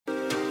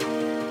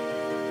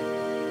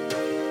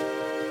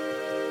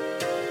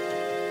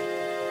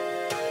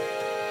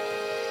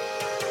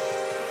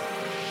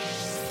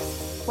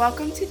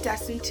Welcome to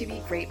Destined to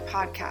Be Great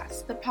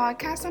podcast, the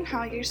podcast on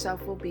how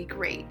yourself will be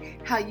great,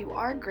 how you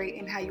are great,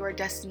 and how you are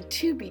destined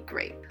to be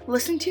great.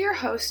 Listen to your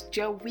host,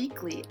 Jo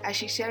weekly, as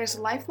she shares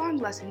lifelong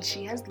lessons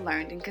she has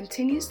learned and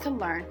continues to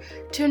learn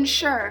to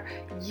ensure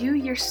you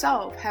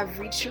yourself have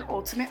reached your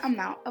ultimate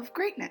amount of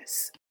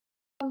greatness.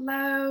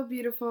 Hello,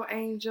 beautiful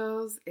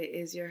angels. It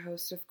is your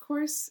host, of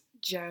course,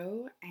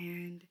 Jo,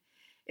 and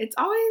it's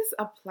always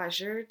a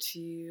pleasure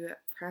to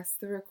press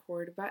the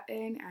record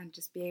button and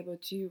just be able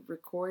to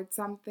record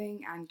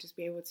something and just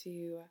be able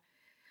to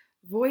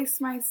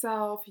voice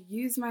myself,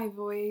 use my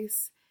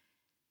voice.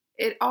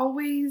 It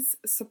always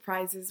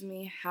surprises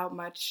me how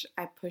much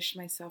I push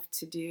myself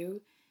to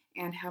do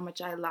and how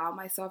much I allow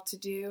myself to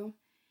do.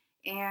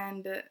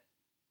 And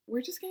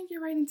we're just going to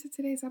get right into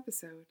today's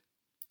episode.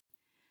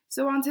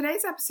 So on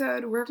today's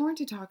episode, we're going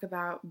to talk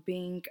about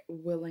being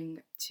willing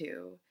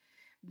to.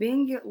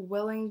 Being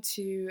willing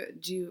to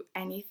do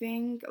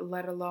anything,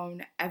 let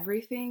alone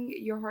everything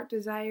your heart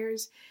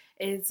desires,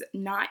 is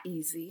not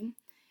easy.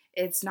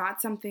 It's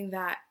not something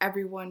that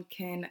everyone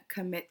can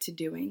commit to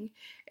doing.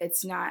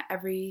 It's not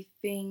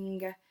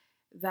everything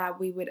that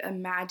we would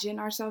imagine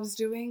ourselves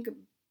doing,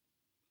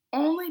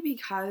 only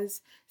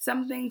because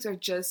some things are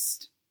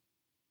just,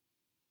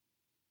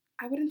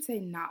 I wouldn't say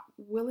not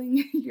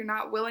willing. You're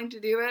not willing to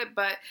do it,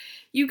 but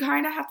you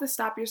kind of have to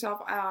stop yourself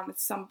at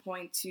some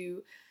point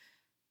to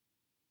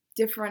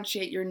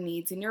differentiate your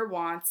needs and your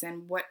wants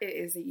and what it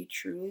is that you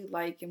truly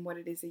like and what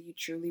it is that you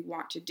truly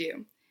want to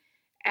do.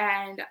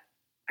 And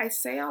I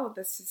say all of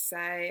this to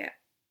say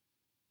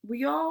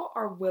we all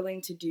are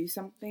willing to do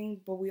something,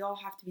 but we all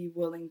have to be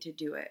willing to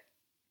do it.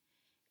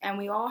 And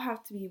we all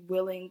have to be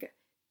willing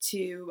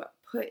to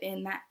put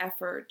in that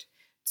effort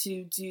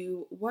to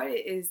do what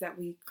it is that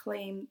we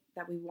claim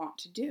that we want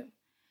to do.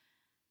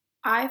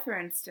 I, for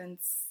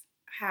instance,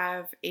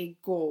 have a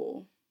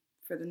goal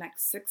for the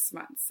next 6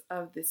 months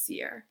of this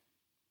year.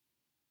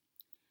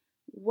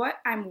 What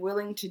I'm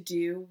willing to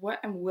do,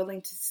 what I'm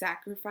willing to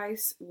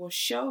sacrifice will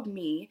show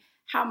me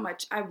how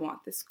much I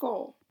want this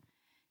goal.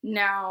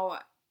 Now,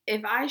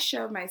 if I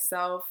show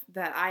myself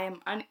that I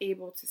am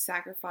unable to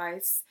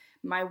sacrifice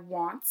my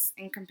wants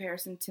in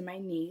comparison to my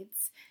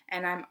needs,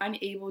 and I'm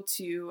unable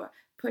to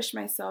push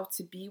myself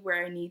to be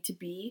where I need to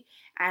be,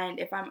 and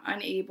if I'm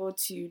unable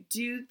to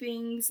do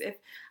things, if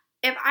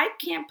I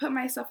can't put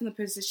myself in the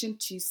position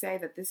to say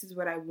that this is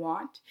what I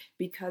want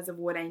because of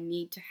what I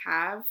need to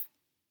have,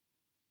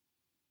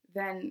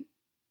 then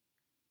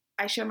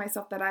I show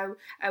myself that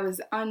I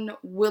was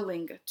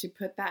unwilling to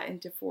put that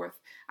into forth.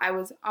 I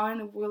was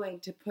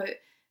unwilling to put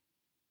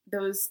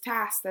those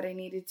tasks that I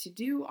needed to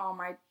do on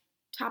my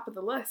top of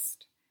the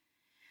list.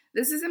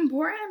 This is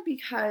important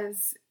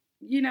because,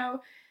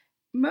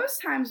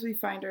 most times we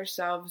find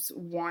ourselves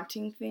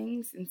wanting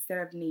things instead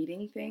of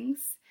needing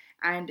things.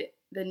 And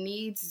the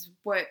needs is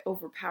what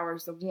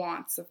overpowers the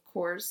wants, of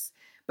course.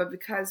 But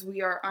because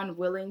we are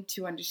unwilling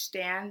to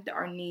understand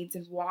our needs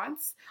and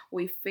wants,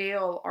 we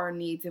fail our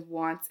needs and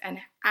wants and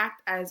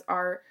act as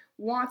our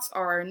wants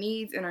are our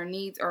needs and our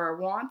needs are our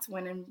wants,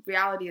 when in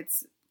reality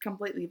it's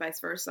completely vice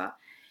versa.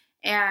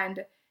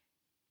 And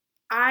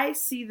I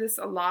see this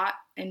a lot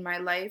in my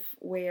life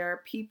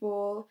where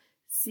people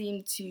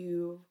seem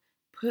to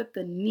put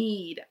the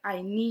need,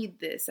 I need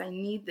this, I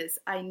need this,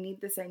 I need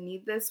this, I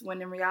need this,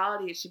 when in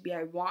reality it should be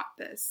I want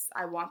this,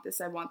 I want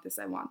this, I want this,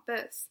 I want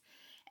this.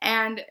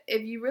 And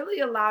if you really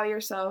allow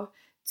yourself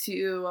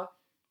to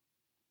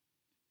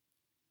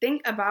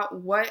think about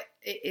what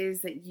it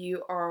is that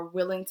you are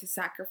willing to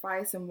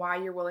sacrifice and why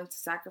you're willing to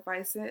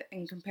sacrifice it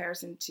in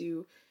comparison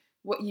to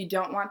what you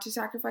don't want to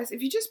sacrifice,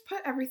 if you just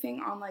put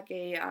everything on like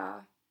a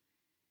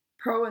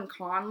pro and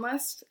con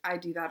list, I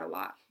do that a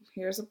lot.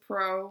 Here's a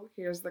pro,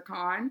 here's the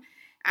con.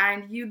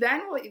 And you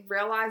then will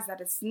realize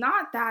that it's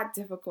not that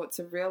difficult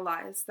to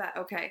realize that,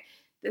 okay,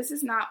 this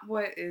is not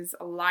what is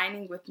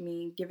aligning with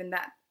me, given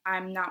that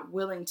I'm not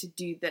willing to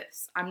do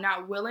this. I'm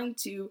not willing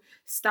to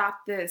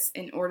stop this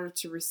in order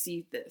to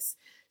receive this.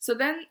 So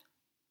then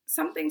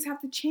some things have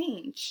to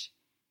change.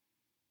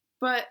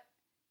 But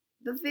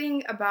the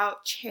thing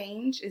about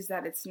change is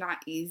that it's not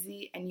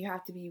easy and you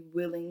have to be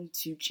willing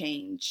to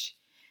change.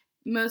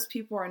 Most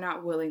people are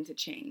not willing to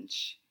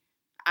change.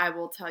 I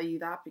will tell you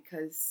that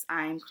because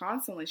I'm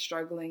constantly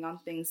struggling on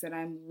things that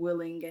I'm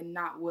willing and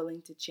not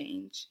willing to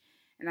change.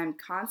 And I'm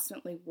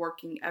constantly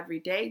working every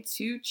day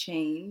to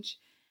change.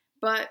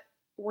 But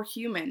we're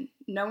human.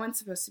 No one's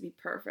supposed to be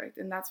perfect.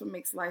 And that's what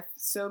makes life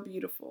so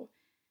beautiful.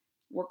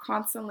 We're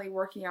constantly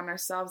working on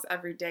ourselves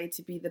every day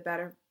to be the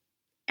better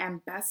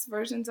and best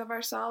versions of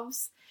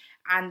ourselves.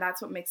 And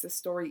that's what makes the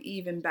story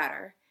even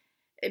better.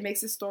 It makes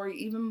the story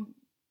even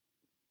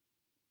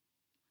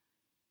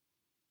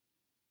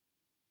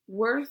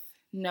worth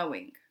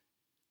knowing.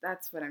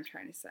 That's what I'm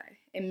trying to say.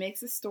 It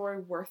makes the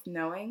story worth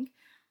knowing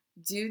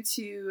due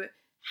to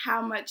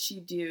how much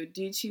you do,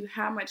 due to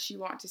how much you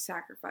want to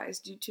sacrifice,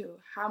 due to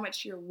how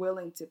much you're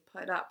willing to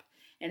put up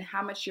and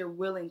how much you're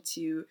willing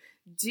to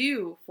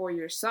do for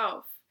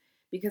yourself.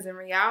 Because in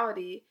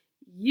reality,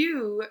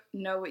 you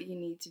know what you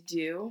need to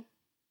do,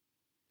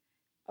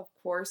 Of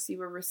course, you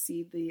will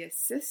receive the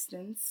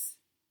assistance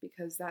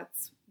because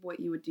that's what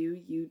you would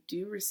do. You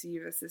do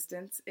receive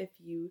assistance if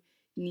you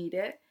need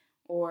it,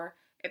 or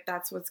if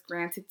that's what's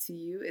granted to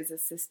you is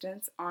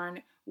assistance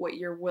on what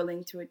you're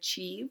willing to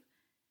achieve.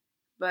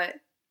 But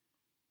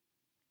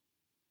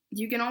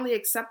you can only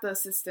accept the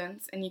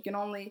assistance and you can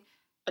only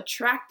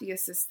attract the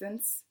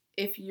assistance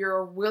if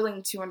you're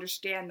willing to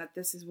understand that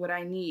this is what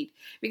I need.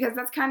 Because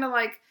that's kind of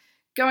like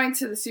going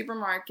to the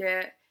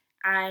supermarket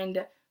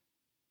and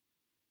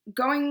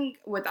going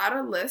without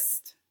a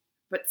list,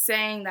 but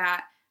saying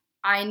that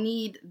I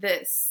need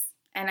this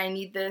and I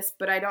need this,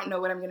 but I don't know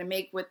what I'm going to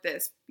make with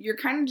this. You're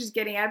kind of just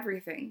getting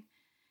everything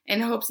in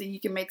hopes that you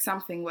can make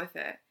something with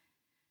it.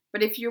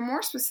 But if you're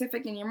more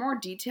specific and you're more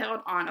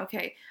detailed on,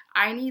 okay,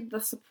 I need the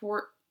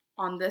support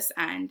on this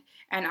end,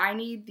 and I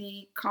need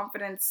the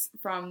confidence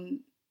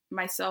from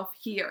myself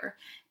here,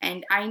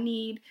 and I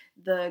need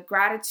the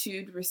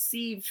gratitude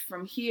received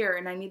from here,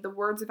 and I need the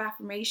words of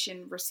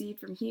affirmation received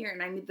from here,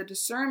 and I need the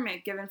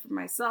discernment given from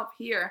myself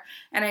here,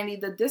 and I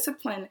need the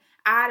discipline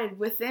added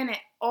within it.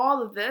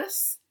 All of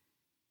this,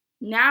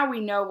 now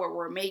we know what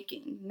we're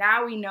making.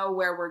 Now we know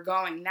where we're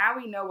going. Now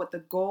we know what the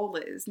goal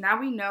is. Now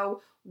we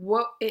know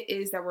what it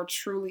is that we're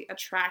truly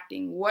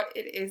attracting, what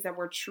it is that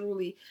we're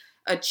truly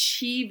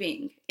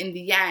achieving in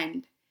the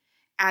end.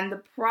 And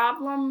the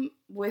problem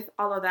with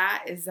all of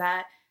that is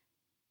that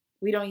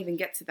we don't even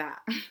get to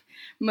that.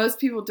 Most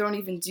people don't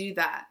even do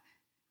that.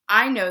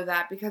 I know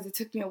that because it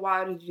took me a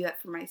while to do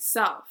that for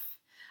myself.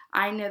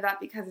 I know that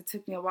because it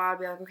took me a while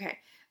to be like, okay,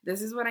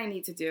 this is what I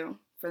need to do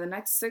for the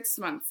next 6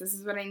 months. This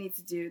is what I need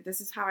to do.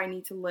 This is how I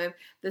need to live.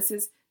 This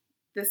is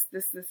this,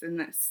 and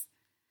this.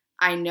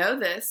 I know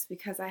this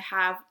because I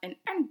have an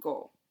end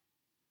goal.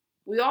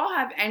 We all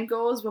have end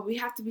goals, but we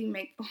have to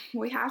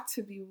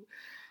be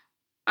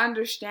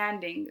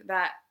understanding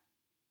that,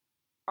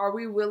 are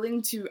we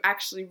willing to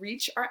actually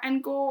reach our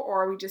end goal,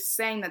 or are we just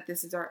saying that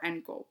this is our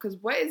end goal? Because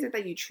what is it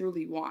that you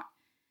truly want?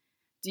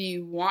 Do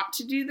you want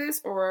to do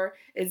this, or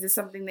is this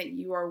something that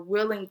you are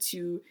willing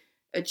to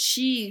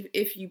achieve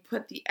if you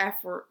put the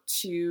effort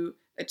to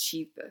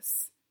achieve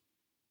this?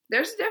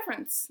 There's a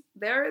difference.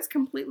 There is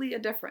completely a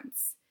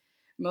difference.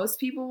 Most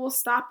people will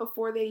stop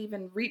before they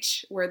even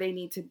reach where they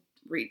need to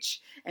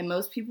reach, and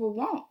most people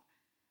won't.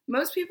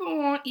 Most people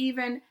won't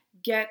even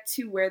get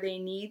to where they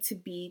need to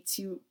be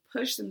to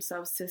push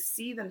themselves, to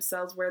see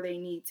themselves where they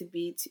need to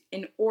be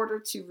in order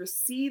to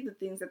receive the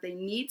things that they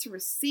need to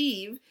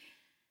receive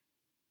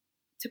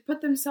to put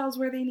themselves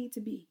where they need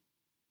to be.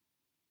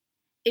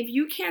 If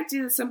you can't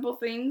do the simple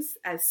things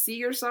as see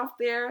yourself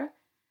there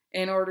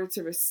in order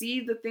to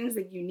receive the things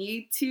that you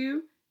need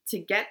to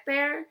get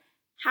there,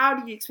 how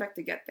do you expect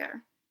to get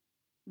there?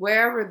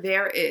 Wherever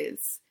there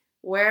is,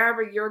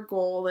 wherever your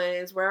goal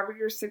is, wherever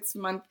your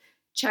 6-month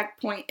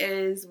checkpoint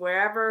is,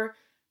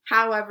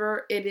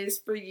 however it is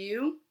for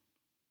you,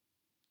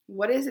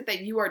 what is it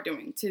that you are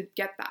doing to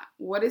get that?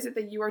 What is it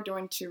that you are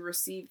doing to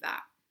receive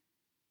that?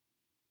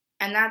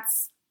 And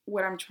that's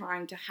what I'm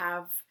trying to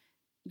have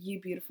you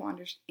beautiful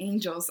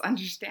angels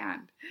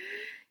understand.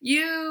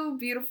 You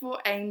beautiful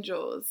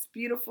angels,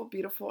 beautiful,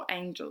 beautiful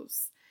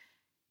angels.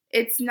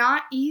 It's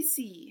not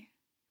easy.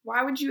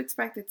 Why would you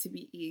expect it to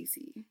be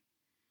easy?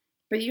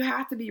 But you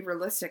have to be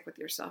realistic with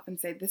yourself and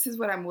say, this is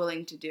what I'm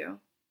willing to do.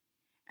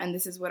 And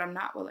this is what I'm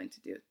not willing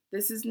to do.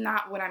 This is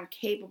not what I'm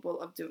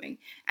capable of doing.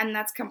 And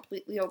that's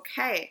completely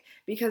okay.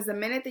 Because the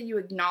minute that you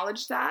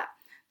acknowledge that,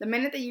 the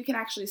minute that you can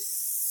actually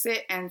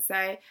sit and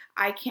say,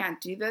 I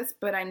can't do this,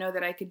 but I know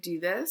that I could do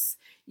this,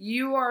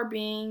 you are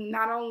being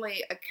not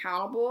only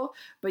accountable,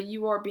 but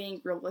you are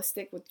being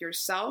realistic with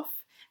yourself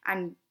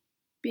and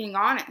being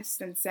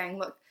honest and saying,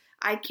 look,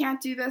 I can't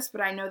do this,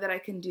 but I know that I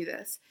can do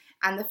this.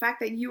 And the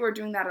fact that you are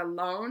doing that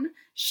alone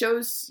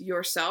shows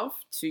yourself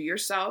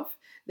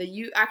that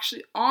you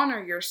actually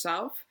honor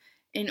yourself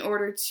in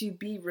order to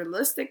be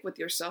realistic with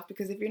yourself.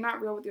 Because if you're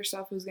not real with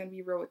yourself, who's going to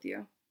be real with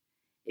you?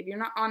 If you're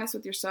not honest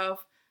with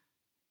yourself,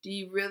 do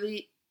you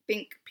really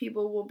think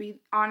people will be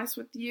honest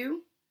with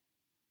you?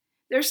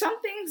 There's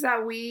some things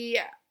that we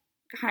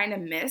kind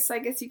of miss, I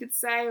guess you could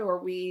say, or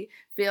we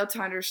fail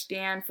to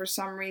understand for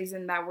some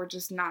reason that we're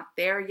just not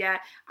there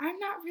yet. I'm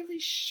not really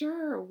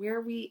sure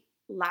where we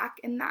lack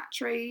in that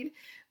trade,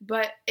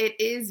 but it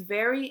is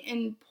very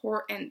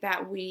important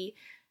that we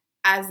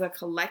as a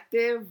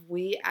collective,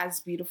 we as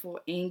beautiful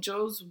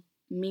angels,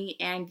 me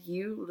and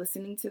you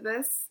listening to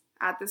this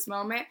at this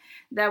moment,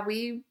 that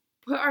we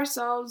put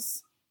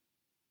ourselves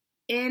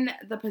in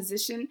the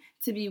position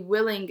to be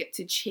willing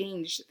to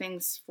change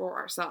things for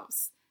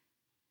ourselves.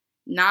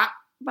 Not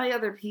by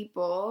other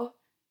people.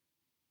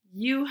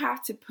 You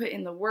have to put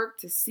in the work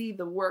to see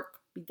the work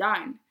be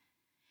done.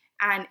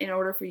 And in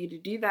order for you to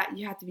do that,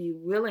 you have to be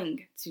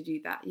willing to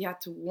do that. You have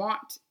to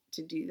want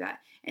to do that.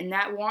 And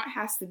that want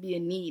has to be a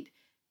need.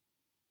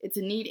 It's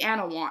a need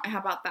and a want. How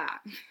about that?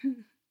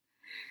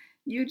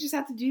 You just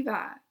have to do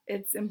that.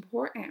 It's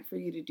important for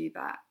you to do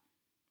that.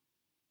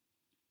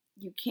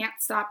 You can't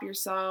stop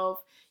yourself.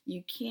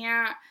 You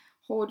can't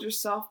hold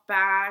yourself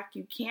back.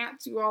 You can't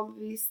do all of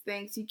these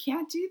things. You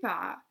can't do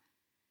that.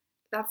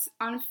 That's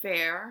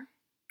unfair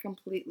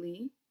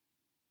completely.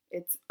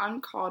 It's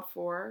uncalled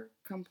for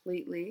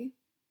completely.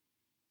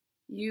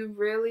 You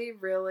really,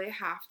 really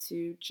have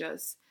to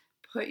just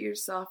put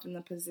yourself in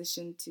the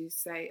position to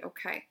say,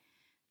 okay,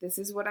 this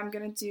is what I'm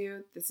going to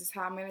do, this is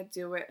how I'm going to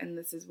do it, and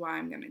this is why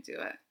I'm going to do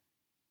it.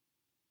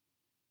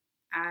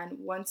 And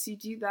once you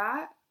do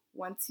that,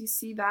 once you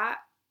see that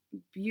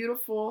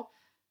beautiful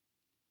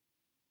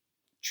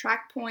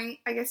track point,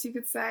 I guess you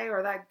could say,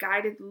 or that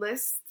guided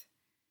list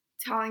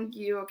telling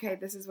you, okay,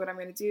 this is what I'm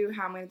going to do,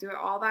 how I'm going to do it,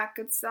 all that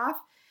good stuff,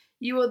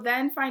 you will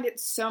then find it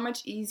so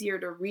much easier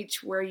to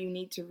reach where you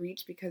need to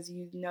reach because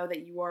you know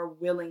that you are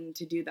willing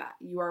to do that.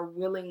 You are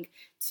willing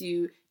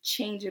to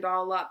change it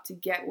all up to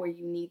get where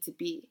you need to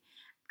be.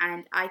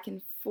 And I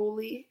can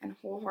fully and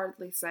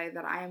wholeheartedly say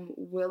that I am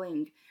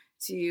willing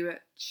to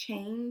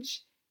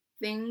change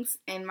things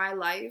in my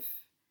life,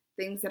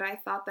 things that I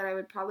thought that I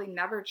would probably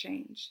never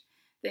change,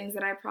 things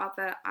that I thought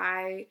that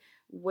I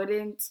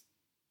wouldn't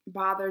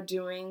bother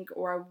doing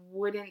or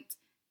wouldn't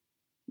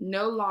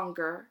no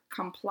longer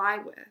comply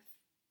with.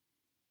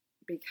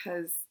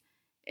 Because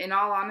in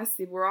all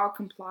honesty, we're all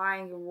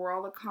complying and we're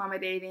all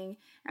accommodating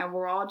and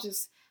we're all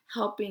just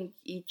helping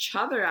each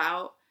other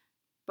out,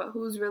 but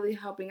who's really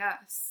helping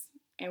us?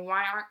 And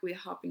why aren't we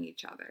helping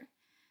each other?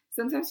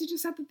 Sometimes you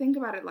just have to think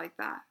about it like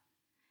that.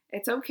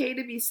 It's okay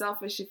to be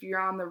selfish if you're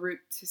on the route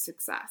to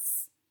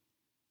success.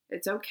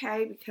 It's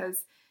okay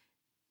because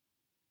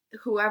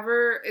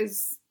whoever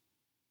is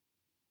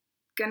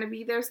going to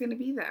be there is going to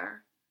be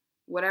there.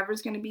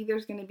 Whatever's going to be there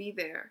is going to be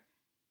there.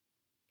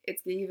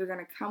 It's either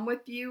going to come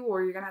with you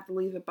or you're going to have to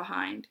leave it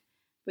behind.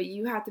 But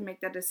you have to make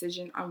that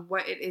decision on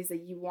what it is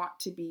that you want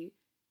to be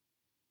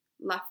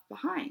left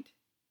behind.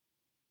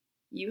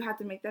 You have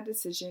to make that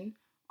decision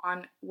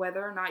on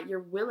whether or not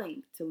you're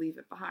willing to leave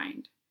it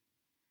behind.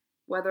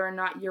 Whether or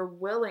not you're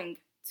willing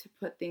to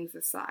put things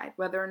aside.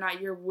 Whether or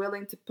not you're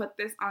willing to put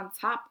this on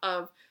top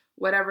of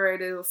whatever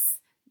it is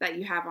that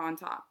you have on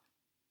top.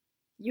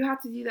 You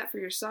have to do that for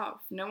yourself.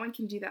 No one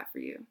can do that for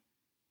you.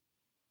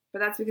 But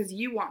that's because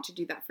you want to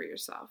do that for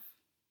yourself.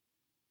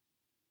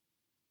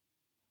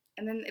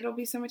 And then it'll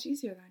be so much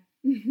easier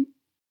then.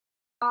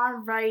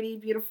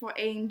 Alrighty, beautiful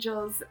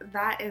angels.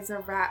 That is a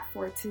wrap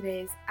for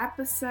today's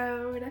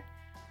episode.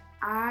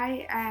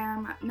 I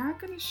am not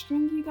going to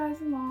string you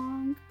guys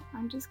along.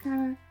 I'm just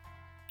going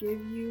to give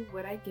you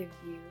what I give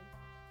you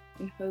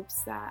in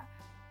hopes that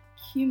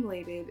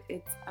accumulated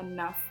it's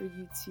enough for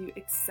you to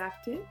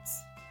accept it,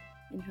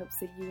 in hopes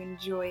that you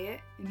enjoy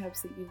it, in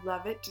hopes that you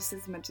love it just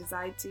as much as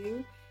I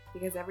do.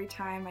 Because every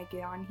time I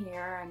get on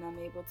here and I'm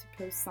able to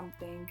post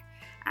something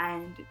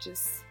and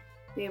just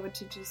be able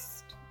to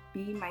just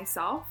be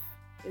myself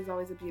is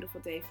always a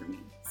beautiful day for me.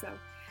 So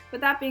with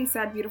that being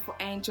said, beautiful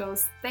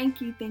angels, thank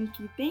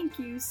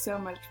you so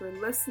much for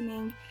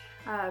listening.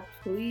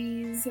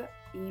 Please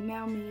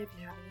email me if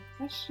you have any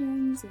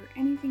questions or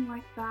anything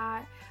like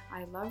that.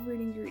 I love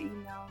reading your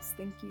emails.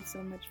 Thank you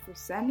so much for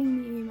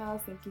sending me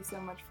emails. Thank you so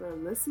much for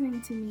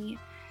listening to me.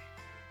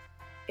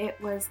 It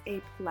was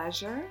a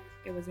pleasure.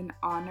 It was an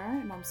honor,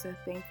 and I'm so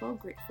thankful,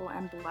 grateful,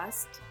 and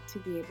blessed to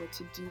be able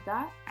to do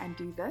that and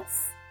do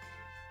this.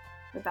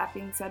 With that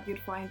being said,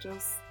 beautiful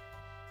angels,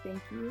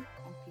 thank you,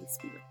 and peace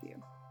be with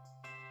you.